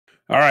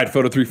All right,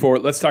 Photo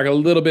 3-4. Let's talk a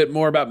little bit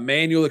more about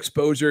manual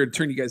exposure and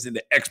turn you guys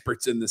into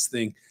experts in this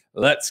thing.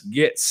 Let's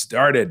get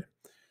started.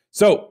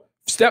 So,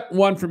 step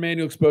one for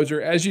manual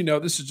exposure, as you know,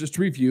 this is just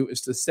a review, is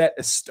to set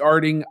a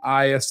starting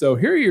ISO.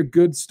 Here are your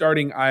good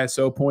starting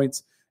ISO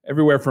points,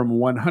 everywhere from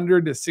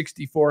 100 to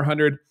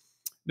 6400.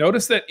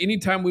 Notice that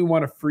anytime we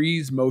want to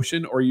freeze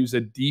motion or use a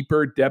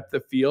deeper depth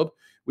of field,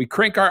 we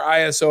crank our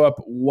ISO up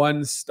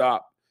one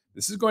stop.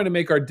 This is going to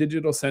make our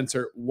digital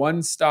sensor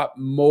one stop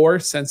more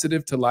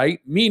sensitive to light,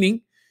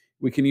 meaning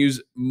we can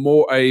use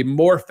a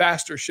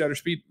faster shutter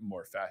speed.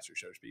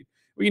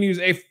 We can use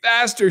a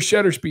faster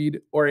shutter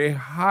speed or a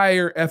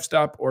higher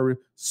f-stop or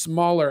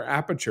smaller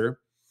aperture,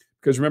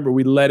 because remember,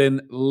 we let in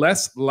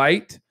less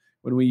light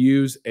when we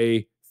use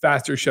a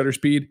faster shutter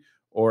speed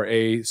or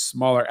a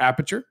smaller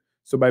aperture.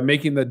 So by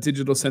making the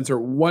digital sensor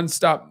one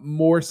stop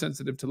more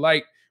sensitive to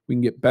light, we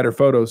can get better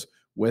photos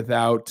with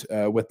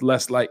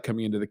less light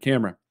coming into the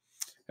camera.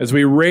 As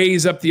we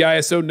raise up the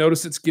ISO,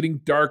 notice it's getting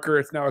darker.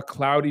 It's now a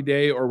cloudy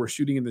day, or we're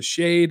shooting in the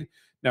shade.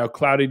 Now,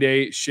 cloudy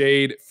day,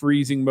 shade,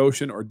 freezing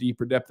motion, or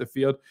deeper depth of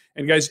field.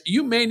 And guys,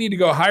 you may need to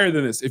go higher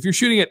than this. If you're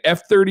shooting at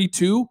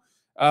f32,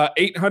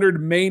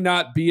 800 may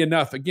not be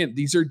enough. Again,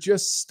 these are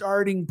just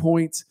starting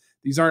points.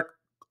 These aren't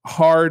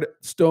hard,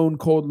 stone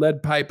cold,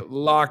 lead pipe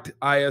locked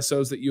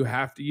ISOs that you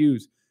have to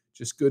use.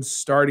 Just good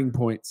starting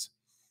points.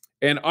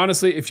 And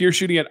honestly, if you're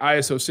shooting at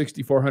ISO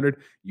 6400,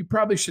 you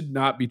probably should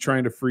not be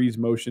trying to freeze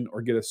motion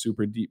or get a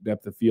super deep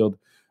depth of field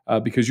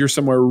because you're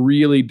somewhere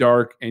really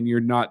dark and you're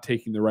not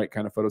taking the right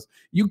kind of photos.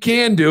 You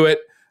can do it,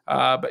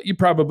 but you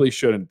probably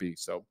shouldn't be.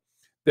 So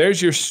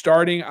there's your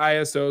starting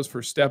ISOs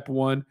for step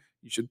one.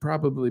 You should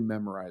probably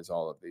memorize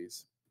all of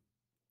these.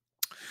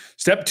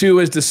 Step two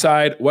is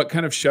decide what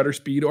kind of shutter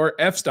speed or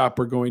f-stop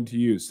we're going to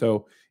use.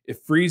 So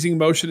if freezing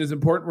motion is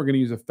important, we're going to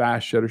use a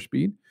fast shutter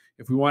speed.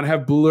 If we want to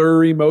have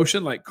blurry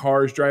motion, like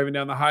cars driving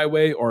down the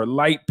highway or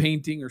light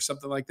painting or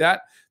something like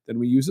that, then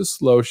we use a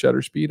slow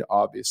shutter speed,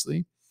 obviously.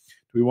 Do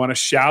we want a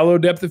shallow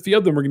depth of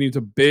field? Then we're going to use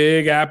a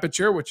big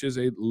aperture, which is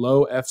a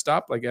low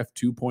f-stop, like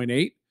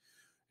f2.8.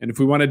 And if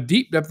we want a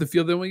deep depth of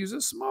field, then we'll use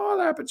a small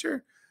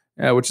aperture,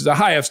 which is a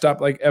high f-stop,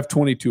 like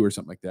f22 or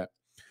something like that.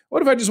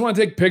 What if I just want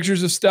to take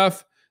pictures of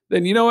stuff?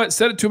 Then you know what?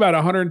 Set it to about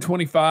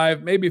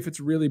 125. Maybe if it's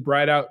really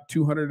bright out,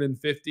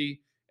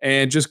 250.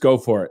 And just go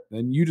for it.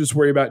 Then you just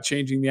worry about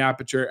changing the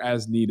aperture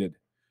as needed.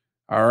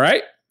 All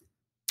right.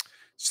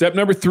 Step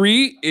number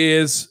three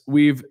is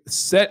we've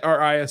set our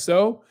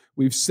ISO.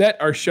 We've set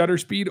our shutter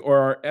speed or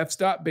our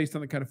f-stop based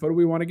on the kind of photo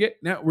we want to get.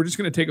 Now we're just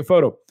going to take a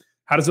photo.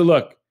 How does it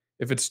look?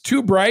 If it's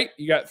too bright,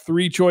 you got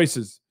three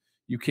choices.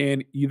 You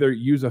can either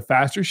use a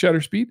faster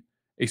shutter speed,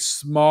 a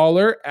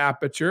smaller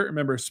aperture.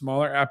 Remember, a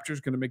smaller aperture is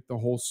going to make the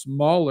hole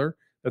smaller.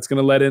 That's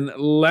going to let in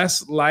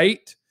less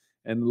light.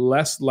 And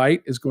less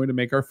light is going to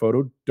make our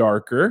photo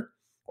darker.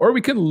 Or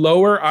we can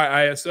lower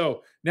our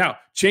ISO. Now,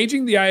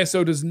 changing the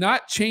ISO does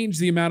not change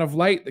the amount of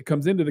light that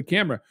comes into the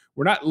camera.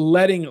 We're not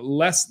letting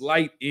less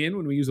light in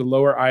when we use a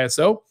lower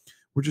ISO.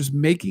 We're just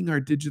making our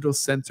digital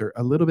sensor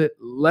a little bit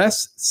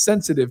less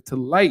sensitive to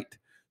light.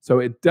 So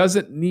it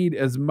doesn't need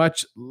as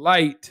much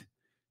light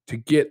to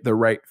get the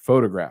right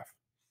photograph.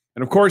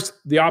 And of course,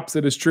 the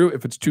opposite is true.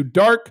 If it's too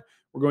dark,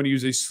 we're going to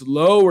use a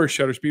slower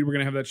shutter speed. We're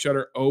going to have that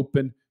shutter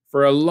open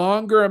for a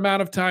longer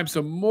amount of time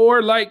so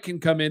more light can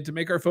come in to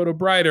make our photo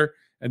brighter,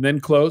 and then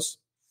close.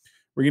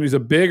 We're going to use a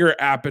bigger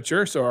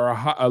aperture, so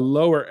a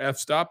lower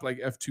f-stop, like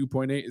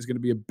f2.8, is going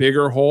to be a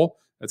bigger hole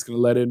that's going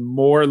to let in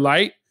more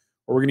light.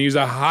 Or we're going to use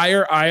a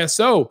higher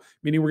ISO,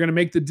 meaning we're going to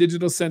make the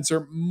digital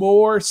sensor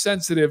more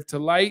sensitive to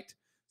light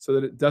so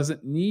that it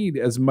doesn't need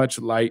as much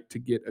light to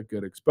get a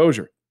good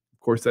exposure. Of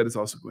course, that is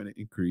also going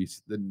to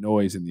increase the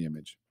noise in the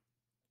image.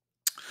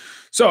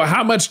 So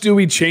how much do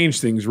we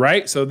change things,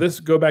 right? So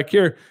go back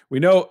here. We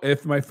know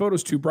if my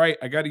photo's too bright,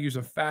 I got to use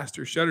a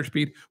faster shutter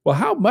speed. Well,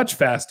 how much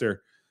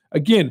faster?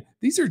 Again,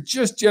 these are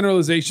just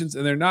generalizations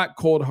and they're not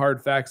cold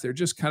hard facts. They're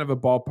just kind of a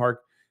ballpark.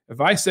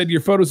 If I said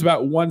your photo's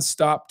about one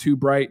stop too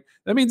bright,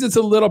 that means it's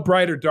a little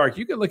bright or dark.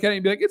 You can look at it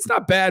and be like, it's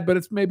not bad, but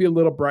it's maybe a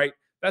little bright.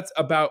 That's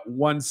about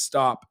one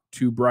stop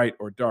too bright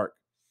or dark.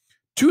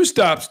 Two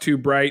stops too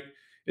bright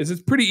is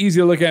it's pretty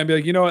easy to look at and be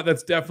like, you know what?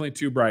 That's definitely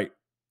too bright.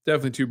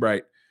 Definitely too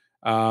bright.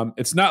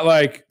 It's not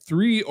like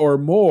three or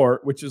more,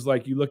 which is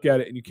like you look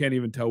at it and you can't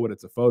even tell what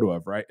it's a photo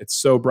of, right? It's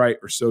so bright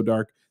or so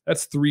dark.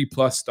 That's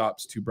 3+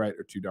 stops too bright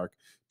or too dark.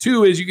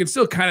 Two is you can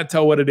still kind of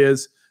tell what it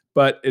is,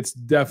 but it's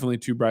definitely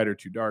too bright or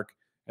too dark.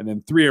 And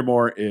then 3 or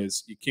more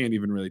is you can't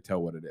even really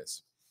tell what it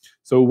is.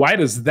 So why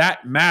does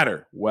that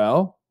matter?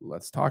 Well,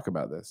 let's talk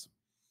about this.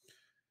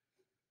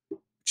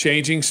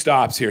 Changing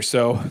stops here.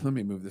 So let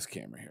me move this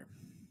camera here.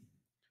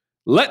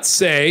 Let's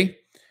say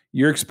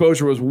your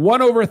exposure was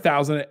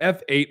 1/1000 at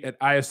f8 at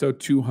ISO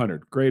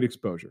 200. Great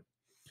exposure.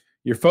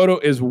 Your photo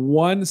is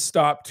one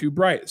stop too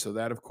bright. So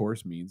that, of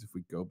course, means if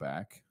we go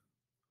back,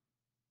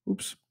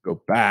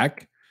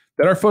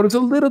 that our photo's a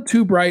little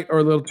too bright or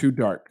a little too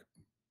dark.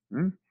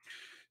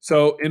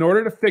 So in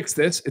order to fix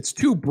this, it's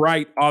too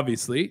bright,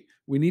 obviously.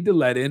 we need to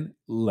let in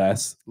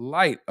less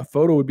light. A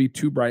photo would be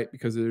too bright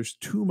because there's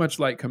too much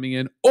light coming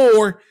in,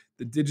 or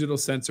the digital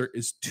sensor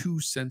is too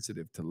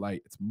sensitive to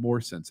light. It's more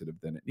sensitive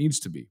than it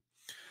needs to be.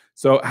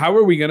 So how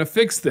are we going to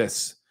fix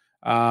this?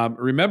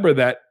 Remember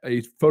that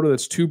a photo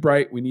that's too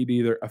bright, we need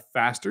either a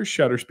faster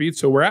shutter speed.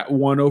 So we're at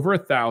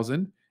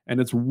 1/1000 and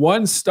it's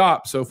one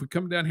stop. So if we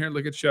come down here and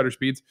look at shutter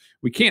speeds,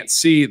 we can't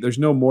see, there's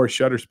no more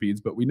shutter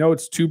speeds, but we know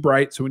it's too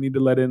bright. So we need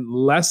to let in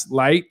less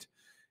light.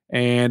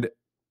 And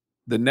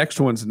the next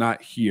one's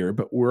not here,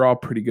 but we're all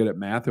pretty good at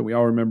math. And we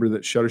all remember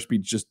that shutter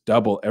speeds just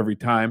double every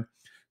time.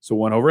 So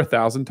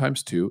 1/1000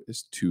 times 2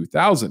 is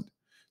 2000.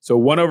 So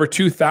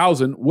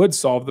 1/2000 would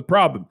solve the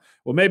problem.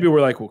 Well, maybe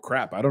we're like, well,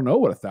 crap, I don't know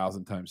what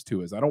 1000 times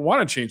 2 is. I don't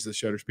want to change the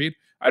shutter speed.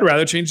 I'd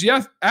rather change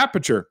the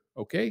aperture.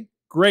 Okay,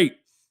 great.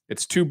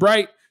 It's too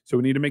bright, so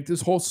we need to make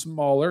this hole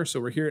smaller.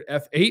 So we're here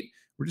at f8.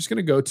 We're just going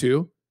to go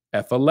to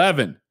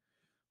f11.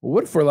 Well,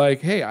 what if we're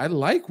like, hey, I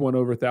like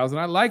 1/1000.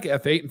 I like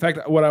f8. In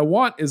fact, what I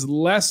want is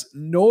less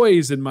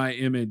noise in my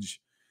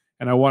image,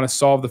 and I want to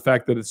solve the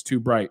fact that it's too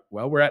bright.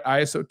 Well, we're at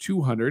ISO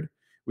 200.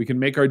 We can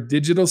make our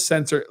digital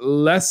sensor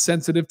less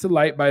sensitive to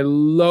light by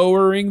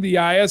lowering the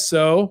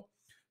ISO.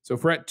 So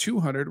if we're at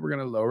 200, we're going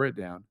to lower it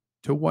down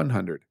to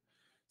 100.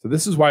 So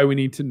this is why we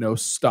need to know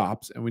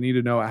stops, and we need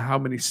to know how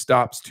many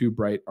stops too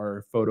bright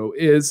our photo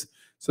is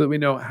so that we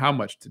know how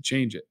much to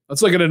change it.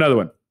 Let's look at another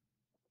one.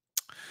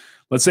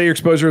 Let's say your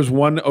exposure is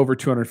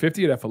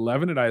 1/250 at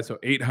f11 at ISO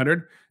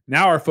 800.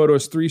 Now our photo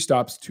is 3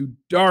 stops too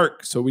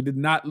dark, so we did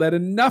not let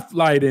enough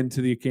light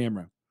into the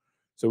camera.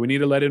 So we need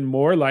to let in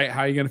more light.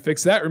 How are you going to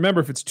fix that?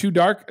 Remember, if it's too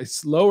dark, a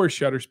slower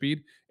shutter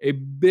speed, a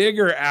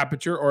bigger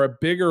aperture or a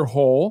bigger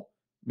hole,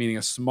 meaning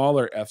a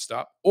smaller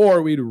f-stop,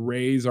 or we'd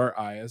raise our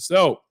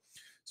ISO.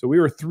 So we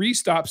were 3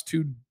 stops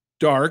too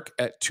dark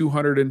at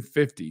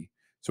 250.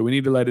 So we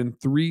need to let in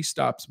 3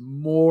 stops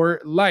more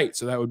light.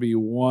 So that would be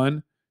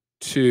 1,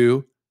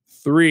 2,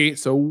 3.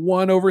 So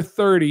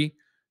 1/30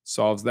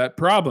 solves that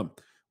problem.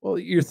 Well,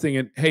 you're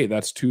thinking, hey,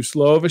 that's too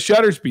slow of a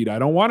shutter speed. I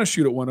don't want to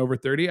shoot at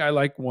 1/30. I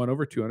like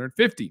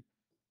 1/250.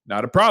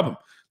 Not a problem.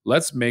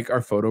 Let's make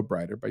our photo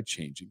brighter by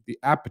changing the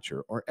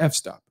aperture or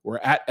f-stop. We're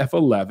at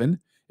f11.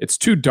 It's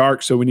too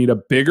dark, so we need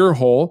a bigger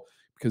hole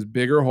because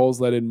bigger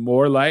holes let in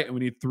more light, and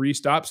we need 3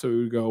 stops. So we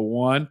would go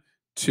 1,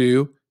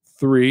 2,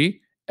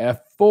 3.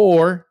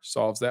 F4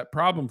 solves that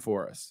problem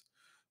for us.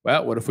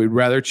 Well, what if we'd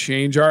rather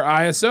change our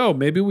ISO?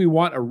 Maybe we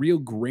want a real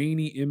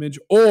grainy image,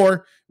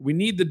 or we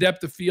need the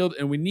depth of field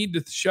and we need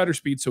the shutter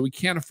speed, so we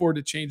can't afford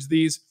to change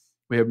these.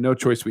 We have no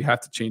choice. We have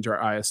to change our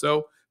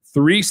ISO.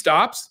 3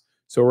 stops.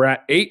 So we're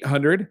at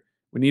 800.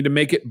 We need to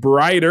make it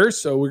brighter.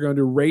 So we're going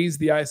to raise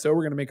the ISO.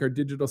 We're going to make our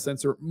digital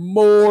sensor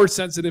more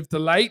sensitive to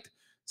light.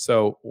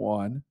 So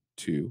 1,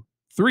 2,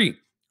 3.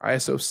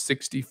 ISO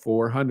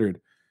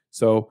 6400.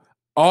 So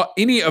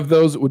any of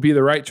those would be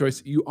the right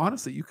choice.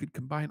 Honestly, you could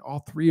combine all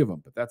 3 of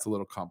them, but that's a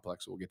little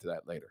complex. We'll get to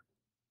that later.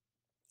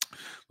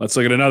 Let's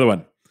look at another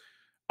one.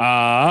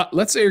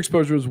 Let's say your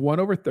exposure is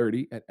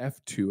 1/30 at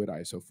f2 at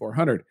ISO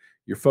 400.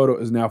 Your photo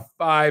is now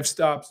 5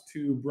 stops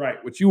too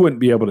bright, which you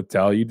wouldn't be able to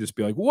tell. You'd just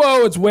be like,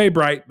 whoa, it's way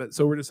bright. But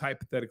so we're just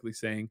hypothetically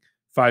saying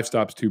 5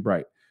 stops too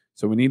bright.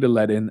 So we need to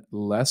let in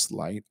less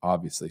light,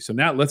 obviously. So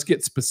now let's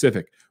get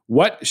specific.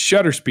 What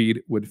shutter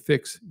speed would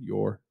fix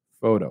your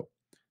photo?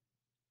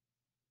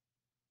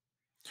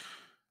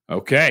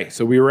 Okay,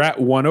 so we were at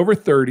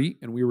 1/30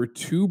 and we were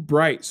too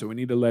bright. So we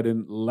need to let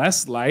in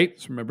less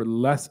light. So remember,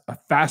 a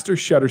faster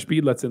shutter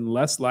speed lets in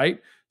less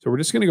light. So we're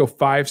just going to go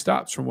 5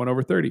 stops from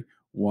 1/30.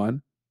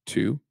 1,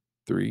 2,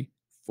 3,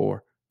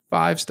 4,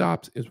 5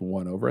 stops is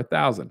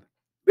 1/1000.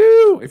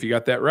 Woo! If you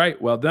got that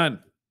right, well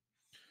done.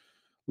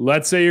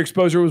 Let's say your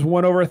exposure was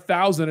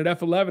 1/1000 at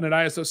f11 at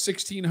ISO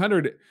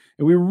 1600,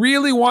 and we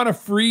really want to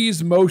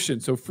freeze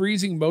motion. So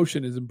freezing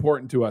motion is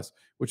important to us,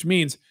 which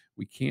means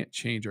we can't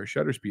change our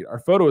shutter speed. Our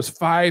photo is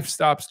 5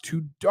 stops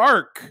too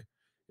dark.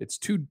 It's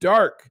too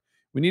dark.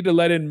 We need to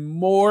let in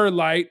more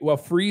light. Well,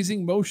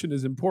 freezing motion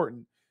is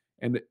important.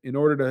 And in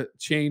order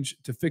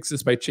to fix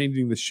this by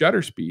changing the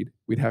shutter speed,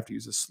 we'd have to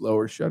use a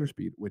slower shutter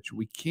speed, which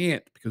we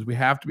can't because we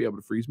have to be able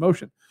to freeze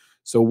motion.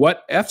 So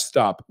what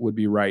f-stop would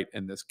be right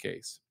in this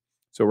case?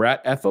 So we're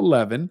at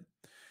f11,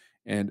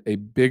 and a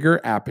bigger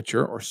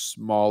aperture or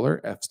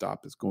smaller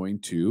f-stop is going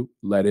to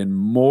let in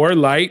more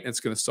light, and it's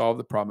going to solve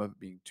the problem of it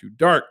being too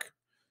dark.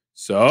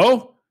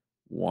 So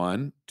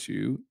 1,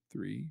 2,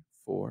 3,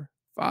 4,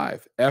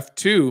 5.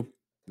 F2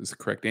 is the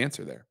correct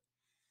answer there.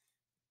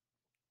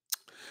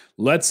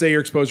 Let's say your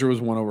exposure was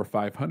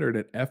 1/500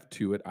 at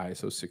f2 at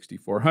ISO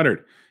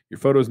 6400. Your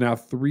photo is now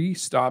 3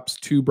 stops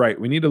too bright.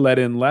 We need to let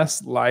in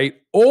less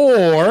light,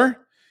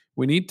 or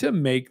we need to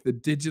make the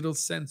digital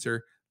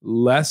sensor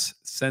less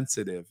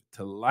sensitive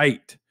to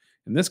light.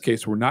 In this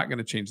case, we're not going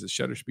to change the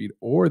shutter speed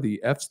or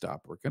the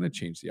f-stop. We're going to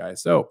change the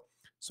ISO.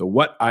 So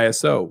what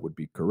ISO would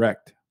be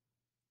correct?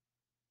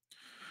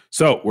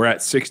 So we're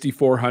at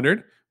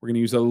 6400. We're going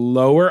to use a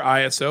lower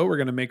ISO. We're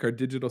going to make our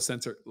digital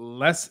sensor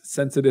less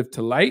sensitive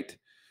to light.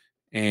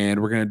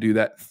 And we're going to do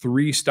that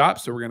 3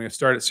 stops. So we're going to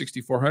start at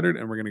 6400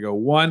 and we're going to go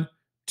 1,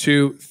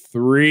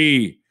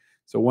 f2.3.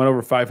 So 1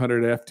 over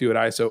 500 at f2 at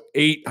ISO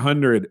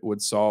 800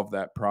 would solve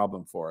that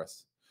problem for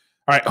us.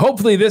 All right,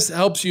 hopefully this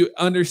helps you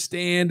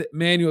understand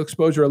manual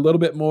exposure a little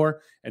bit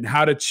more and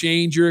how to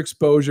change your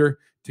exposure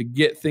to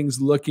get things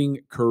looking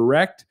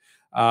correct.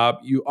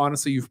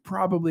 You've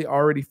probably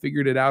already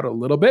figured it out a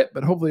little bit,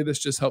 but hopefully this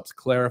just helps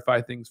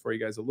clarify things for you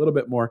guys a little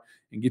bit more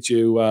and get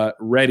you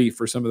ready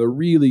for some of the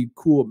really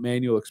cool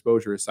manual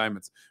exposure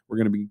assignments we're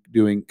going to be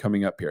doing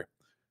coming up here.